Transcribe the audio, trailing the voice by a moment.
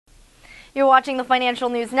You're watching the Financial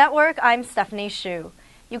News Network. I'm Stephanie Hsu.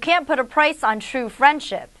 You can't put a price on true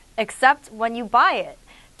friendship, except when you buy it.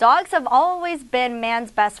 Dogs have always been man's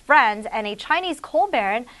best friend, and a Chinese coal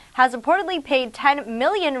baron has reportedly paid 10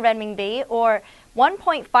 million renminbi, or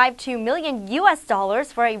 1.52 million US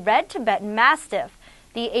dollars, for a red Tibetan Mastiff.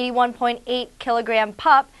 The 81.8 kilogram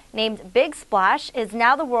pup, named Big Splash, is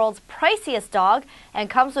now the world's priciest dog and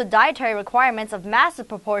comes with dietary requirements of massive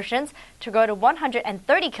proportions to grow to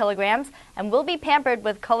 130 kilograms and will be pampered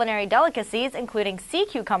with culinary delicacies including sea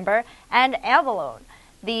cucumber and abalone.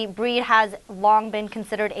 The breed has long been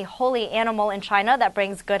considered a holy animal in China that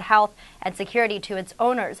brings good health and security to its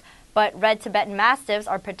owners. But red Tibetan Mastiffs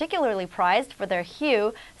are particularly prized for their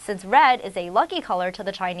hue, since red is a lucky color to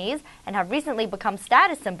the Chinese and have recently become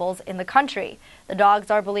status symbols in the country. The dogs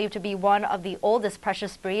are believed to be one of the oldest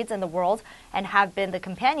precious breeds in the world and have been the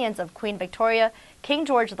companions of Queen Victoria, King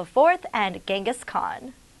George IV, and Genghis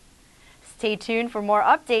Khan. Stay tuned for more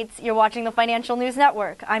updates. You're watching the Financial News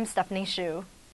Network. I'm Stephanie Hsu.